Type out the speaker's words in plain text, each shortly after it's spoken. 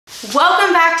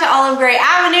Welcome back to Olive Grey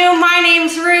Avenue. My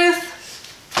name's Ruth.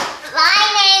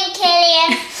 My name's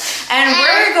Killian. And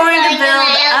we're going to build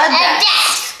a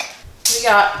desk. We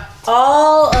got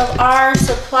all of our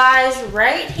supplies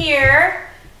right here.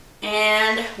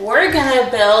 And we're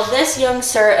gonna build this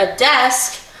youngster a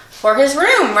desk for his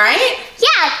room, right?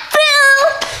 Yeah,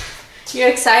 boo! You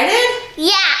excited?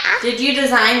 Yeah. Did you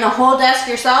design the whole desk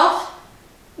yourself?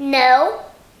 No,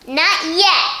 not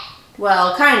yet.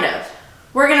 Well, kind of.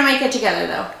 We're gonna make it together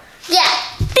though. Yeah,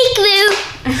 big boo.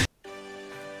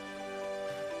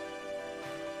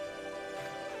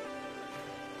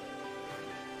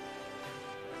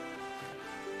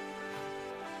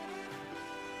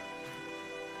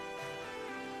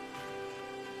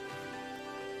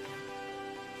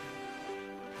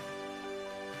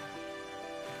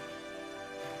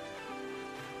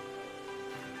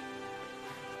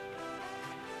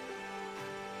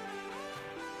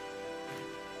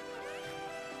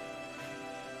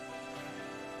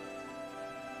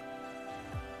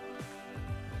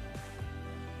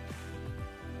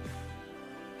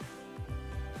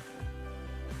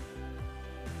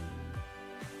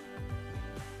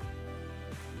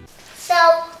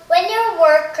 So, when you're a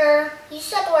worker, you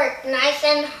should work nice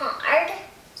and hard.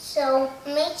 So,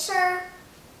 make sure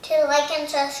to like and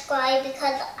subscribe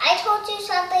because I told you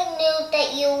something new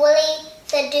that you really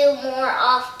should do more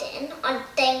often on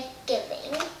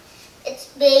Thanksgiving. It's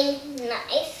being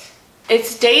nice.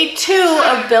 It's day 2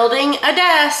 of building a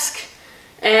desk.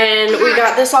 And we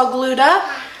got this all glued up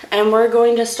and we're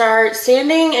going to start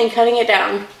sanding and cutting it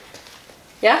down.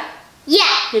 Yeah?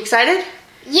 Yeah. You excited?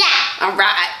 Yeah. All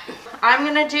right. I'm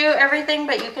gonna do everything,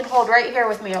 but you can hold right here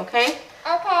with me, okay?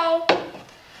 Okay. All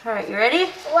right, you ready?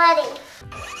 Ready.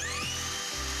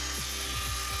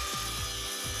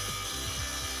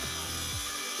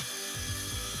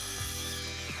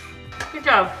 Good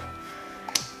job.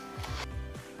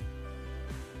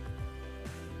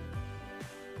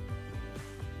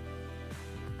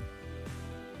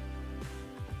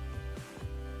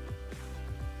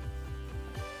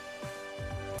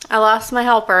 I lost my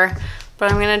helper,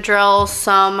 but I'm gonna drill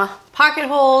some pocket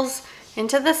holes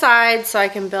into the sides so I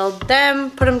can build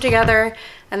them, put them together,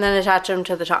 and then attach them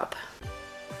to the top.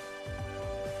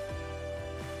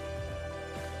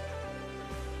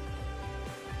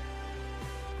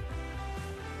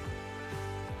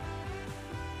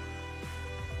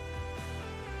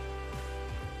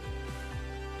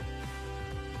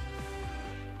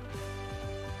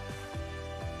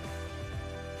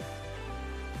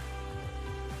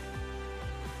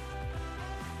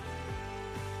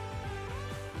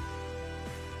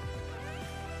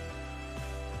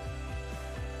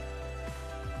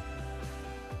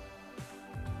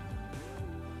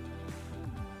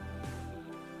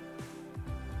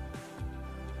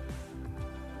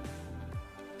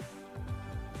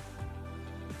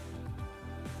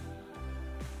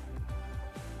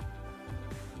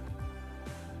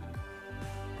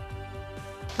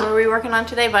 What are we working on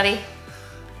today, buddy?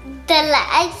 The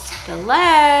legs. The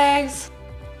legs.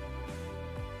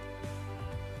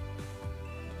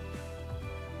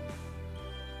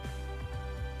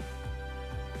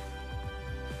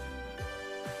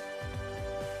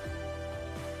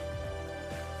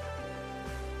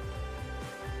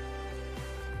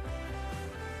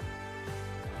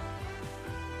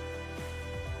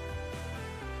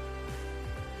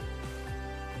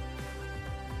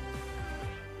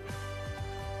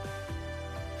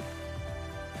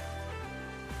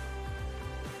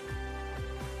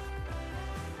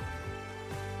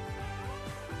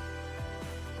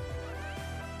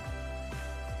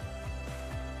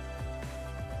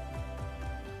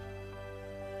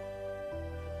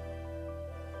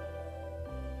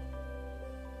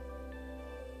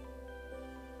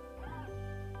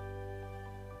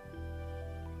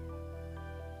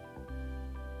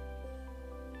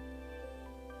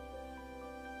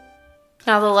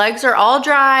 Now the legs are all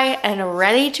dry and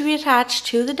ready to be attached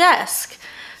to the desk.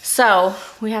 So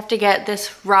we have to get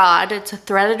this rod, it's a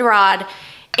threaded rod,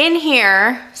 in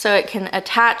here so it can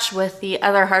attach with the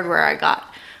other hardware I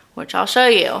got, which I'll show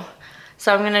you.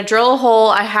 So I'm gonna drill a hole.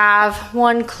 I have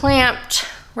one clamped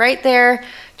right there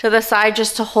to the side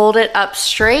just to hold it up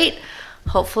straight.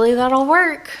 Hopefully that'll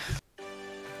work.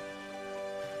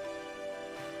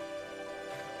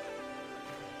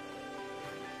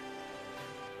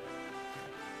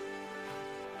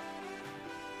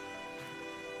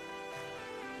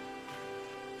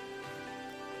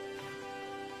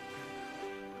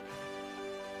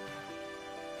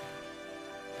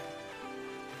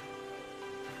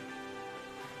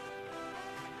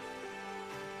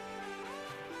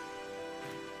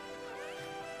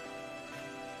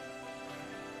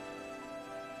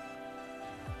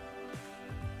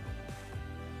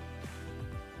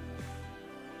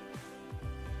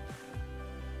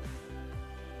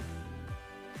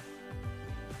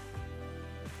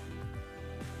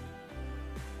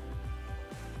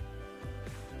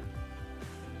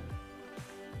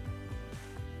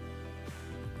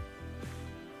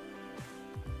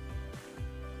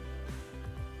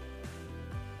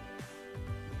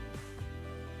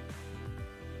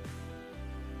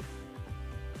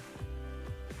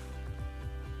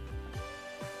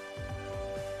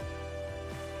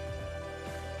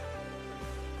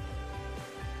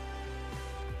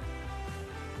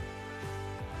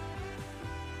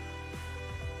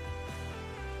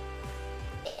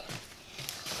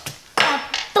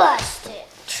 bust it.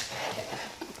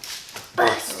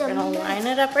 Bust We're gonna line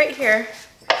it up right here.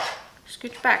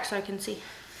 Scooch back so I can see.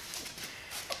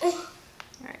 All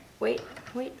right, wait.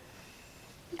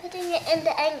 I'm putting it in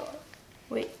the angle.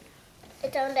 Wait.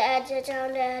 It's on the edge, it's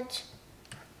on the edge.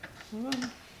 Hold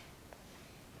on.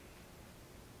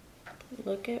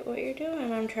 Look at what you're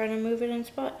doing. I'm trying to move it in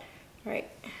spot. All right.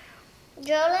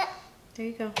 Drill it. There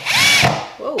you go.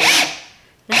 Whoa.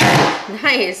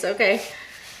 Nice, okay.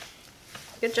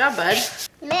 Good job, bud.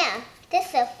 Man, this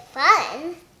is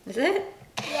fun. Is it?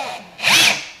 Yeah.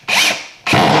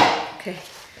 Okay.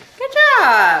 Good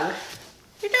job.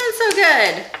 You're doing so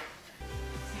good.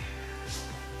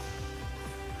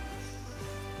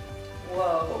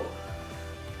 Whoa.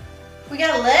 We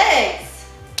got legs.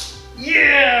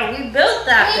 Yeah, we built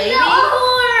that, baby.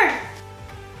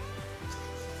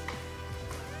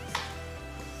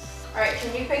 All right,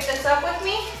 can you pick this up with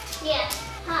me? Yeah.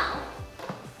 How?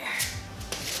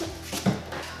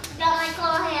 Got my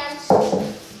claw hands.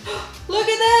 Look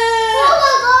at that. Oh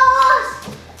my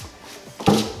gosh!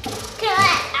 Can I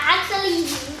actually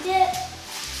use it?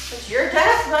 It's your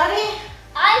desk, buddy.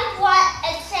 I want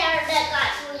a chair that got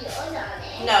wheels on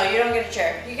it. No, you don't get a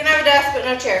chair. You can have a desk, but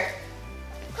no chair.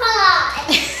 Come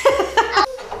on.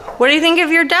 What do you think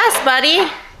of your desk, buddy?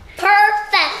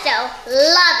 Perfecto.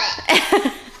 Love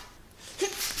it.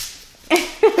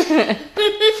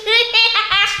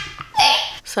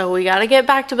 So we gotta get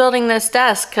back to building this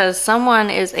desk because someone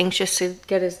is anxious to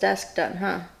get his desk done,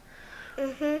 huh?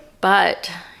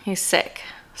 But he's sick.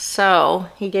 So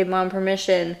he gave Mom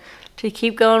permission to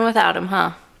keep going without him,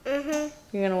 huh?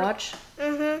 You're gonna watch?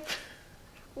 Okay.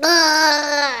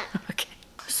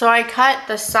 So I cut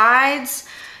the sides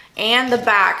and the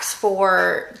backs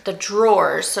for the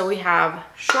drawers. So we have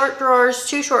short drawers,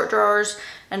 2 short drawers,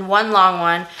 and 1 long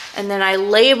one. And then I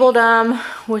labeled them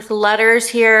with letters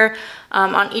here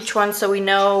on each one so we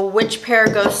know which pair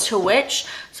goes to which.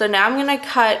 So now I'm gonna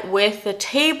cut with the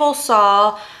table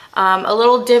saw a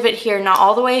little divot here, not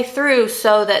all the way through,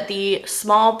 so that the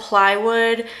small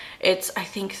plywood, it's I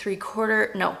think it's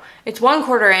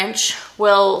 1/4 inch,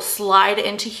 will slide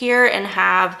into here and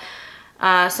have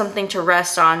something to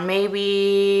rest on,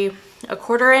 maybe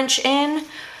 1/4 inch in,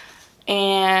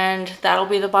 and that'll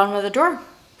be the bottom of the drawer.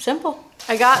 Simple.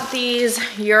 I got these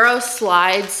Euro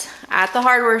slides at the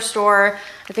hardware store.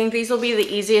 I think these will be the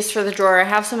easiest for the drawer. I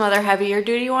have some other heavier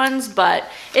duty ones, but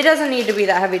it doesn't need to be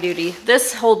that heavy duty.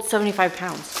 This holds 75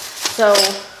 pounds. So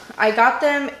I got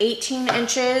them 18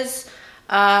 inches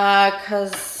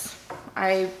because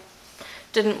I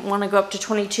didn't want to go up to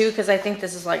 22 because I think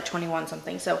this is like 21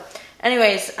 something. So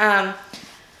anyways,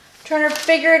 trying to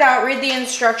figure it out, read the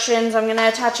instructions. I'm gonna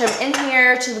attach them in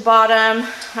here to the bottom.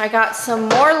 I got some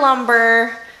more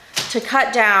lumber to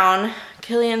cut down.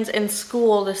 Killian's in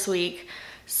school this week,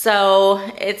 so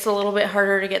it's a little bit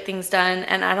harder to get things done,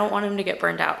 and I don't want him to get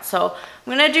burned out. So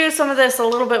I'm gonna do some of this a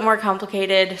little bit more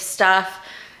complicated stuff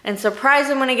and surprise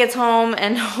him when he gets home,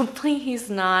 and hopefully he's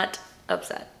not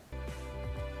upset.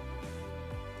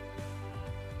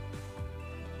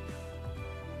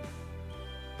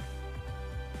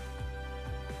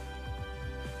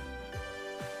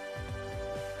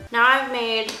 Now I've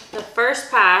made the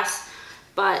first pass,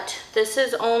 but this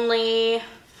is only,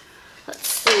 let's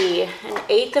see,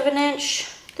 1/8 of an inch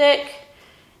thick,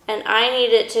 and I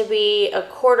need it to be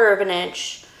 1/4 of an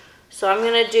inch. So I'm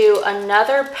gonna do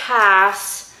another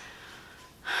pass.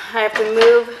 I have to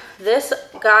move this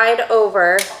guide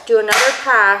over, do another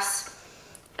pass,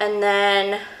 and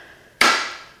then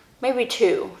maybe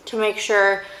 2 to make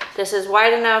sure this is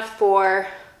wide enough for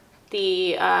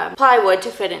the plywood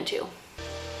to fit into.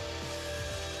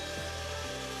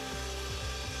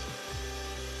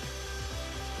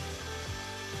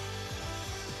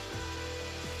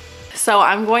 So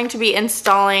I'm going to be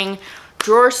installing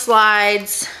drawer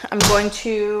slides. I'm going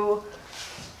to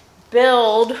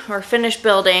build or finish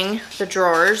building the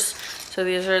drawers. So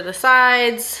these are the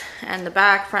sides and the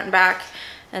back, front and back.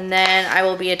 And then I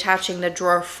will be attaching the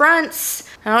drawer fronts.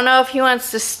 I don't know if he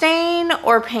wants to stain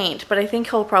or paint, but I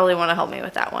think he'll probably want to help me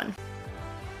with that one.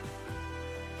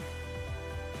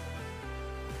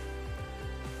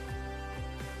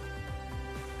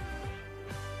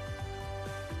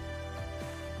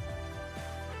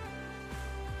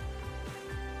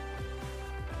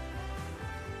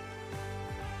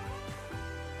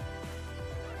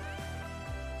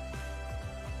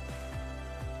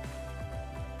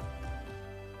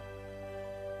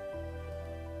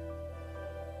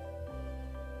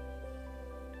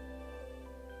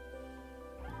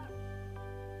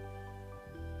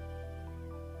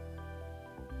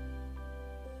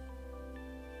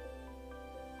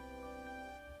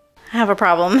 have a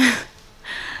problem.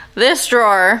 This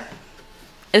drawer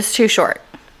is too short.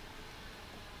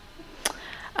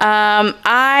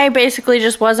 I basically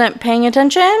just wasn't paying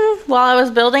attention while I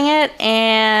was building it,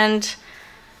 and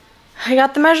I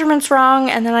got the measurements wrong,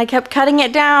 and then I kept cutting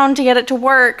it down to get it to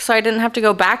work so I didn't have to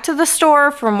go back to the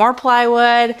store for more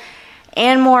plywood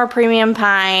and more premium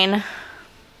pine.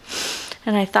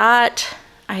 And I thought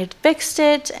I had fixed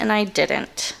it, and I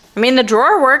didn't. I mean, the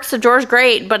drawer works, the drawer's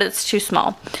great, but it's too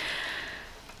small.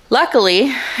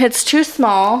 Luckily, it's too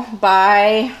small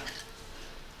by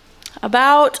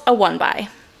about a 1 by.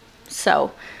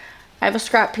 So I have a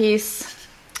scrap piece.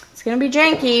 It's gonna be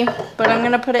janky, but I'm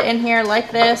gonna put it in here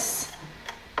like this.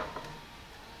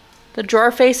 The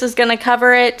drawer face is gonna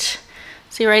cover it.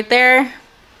 See right there?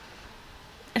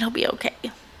 It'll be okay.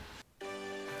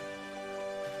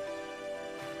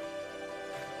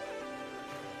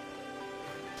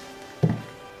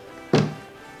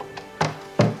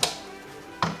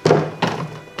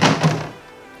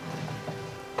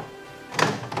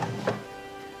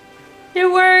 It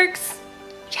works.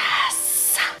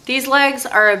 Yes. These legs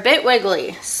are a bit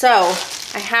wiggly. So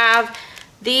I have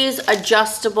these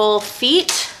adjustable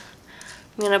feet.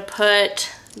 I'm gonna put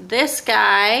this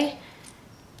guy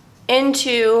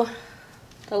into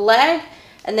the leg,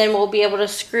 and then we'll be able to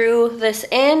screw this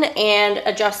in and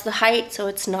adjust the height so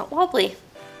it's not wobbly.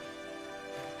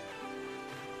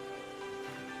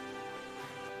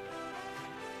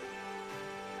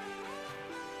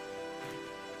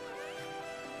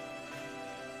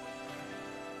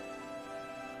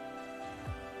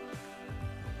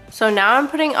 So now I'm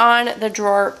putting on the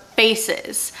drawer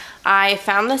faces. I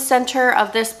found the center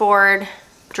of this board,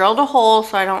 drilled a hole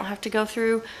so I don't have to go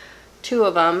through 2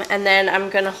 of them, and then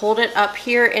I'm gonna hold it up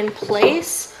here in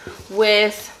place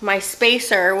with my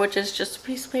spacer, which is just a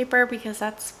piece of paper because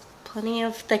that's plenty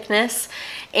of thickness,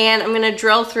 and I'm gonna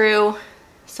drill through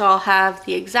so I'll have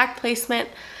the exact placement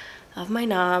of my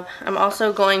knob. I'm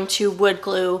also going to wood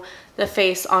glue the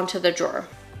face onto the drawer.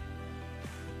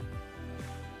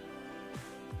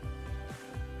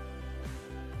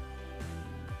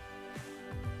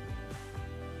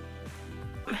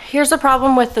 Here's the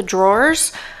problem with the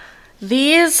drawers.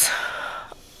 These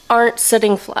aren't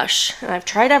sitting flush. And I've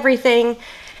tried everything,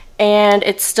 and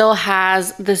it still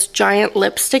has this giant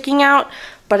lip sticking out,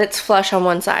 but it's flush on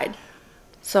one side.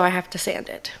 So I have to sand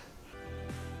it.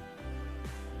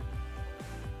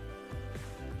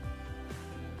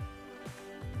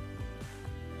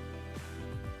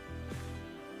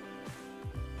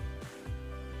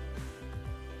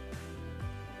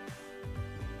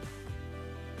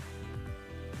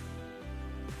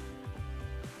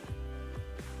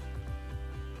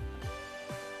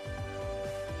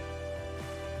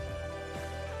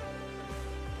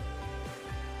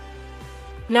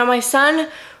 Now my son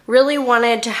really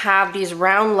wanted to have these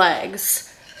round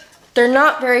legs. They're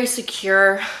not very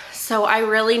secure, so I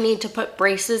really need to put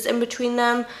braces in between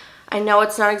them. I know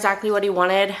it's not exactly what he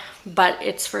wanted, but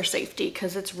it's for safety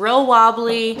because it's real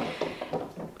wobbly.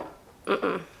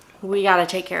 We gotta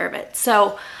take care of it.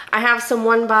 So I have some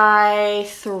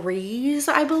 1x3s,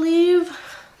 I believe.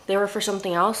 They were for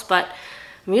something else, but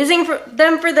I'm using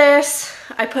them for this.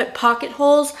 I put pocket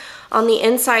holes on the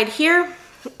inside here,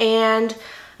 and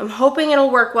I'm hoping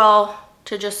it'll work well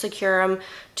to just secure them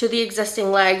to the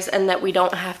existing legs and that we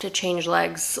don't have to change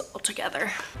legs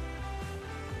altogether.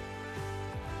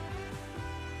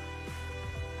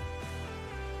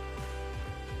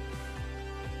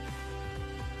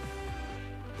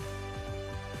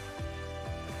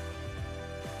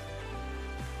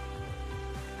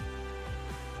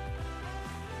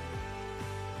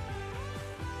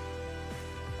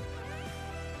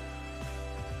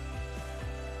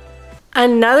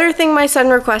 Another thing my son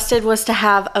requested was to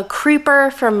have a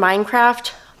creeper from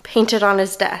Minecraft painted on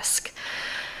his desk.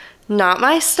 Not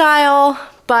my style,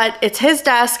 but it's his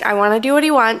desk. I want to do what he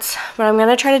wants, but I'm going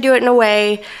to try to do it in a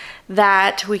way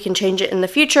that we can change it in the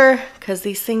future because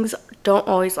these things don't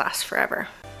always last forever.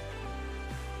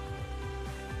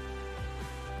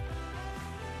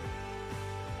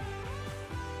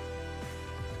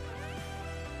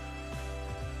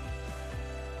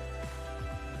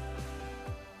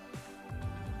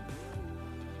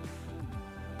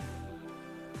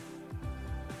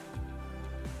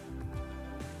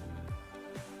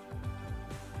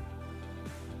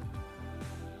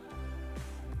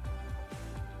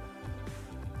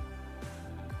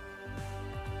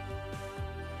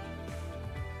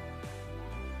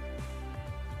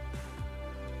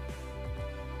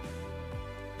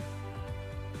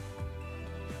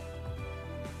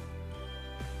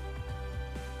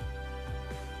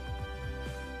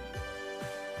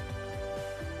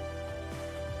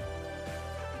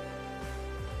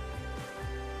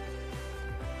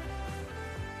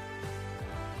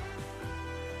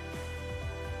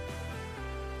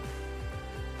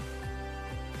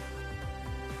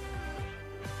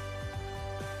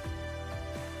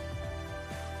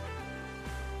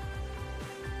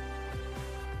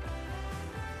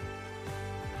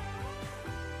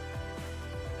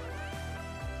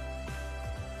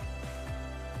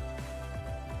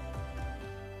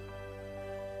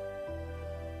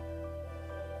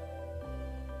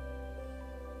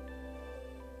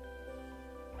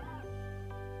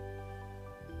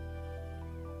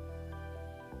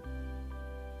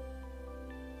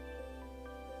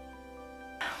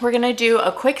 we're gonna do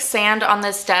a quick sand on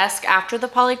this desk after the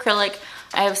polyacrylic.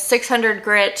 I have 600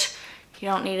 grit. You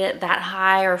don't need it that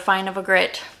high or fine of a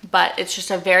grit, but it's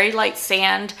just a very light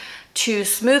sand to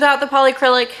smooth out the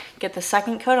polyacrylic, get the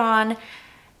second coat on,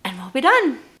 and we'll be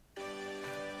done.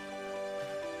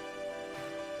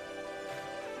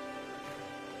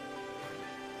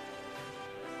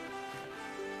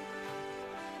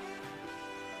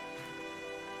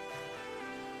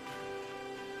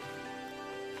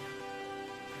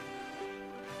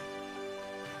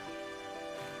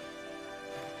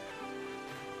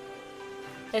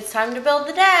 It's time to build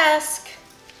the desk.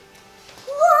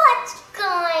 What's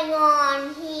going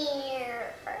on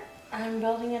here? I'm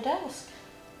building a desk.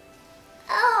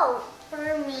 Oh,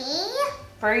 for me?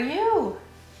 For you.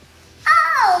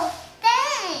 Oh,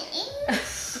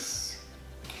 thanks.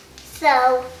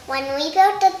 So, when we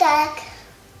built the deck,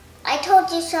 I told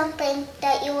you something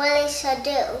that you really should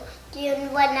do. Do you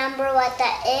remember what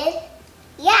that is?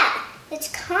 Yeah, it's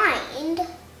kind.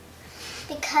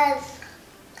 Because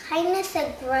kindness is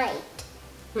great.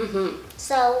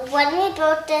 So when we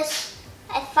built this,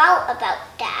 I thought about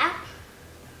that.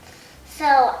 So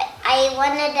I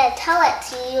wanted to tell it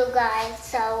to you guys.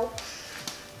 So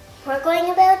we're going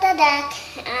to build a deck,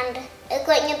 and it's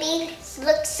going to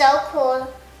look so cool.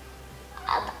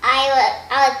 I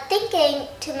was thinking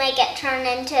to make it turn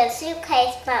into a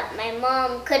suitcase, but my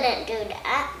mom couldn't do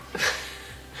that.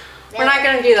 We're not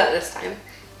going to do that this time.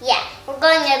 Yeah, we're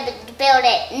going to build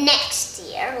it next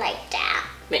year like that.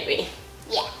 Maybe.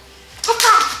 Yeah.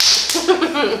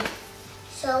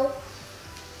 So,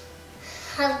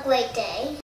 have a great day.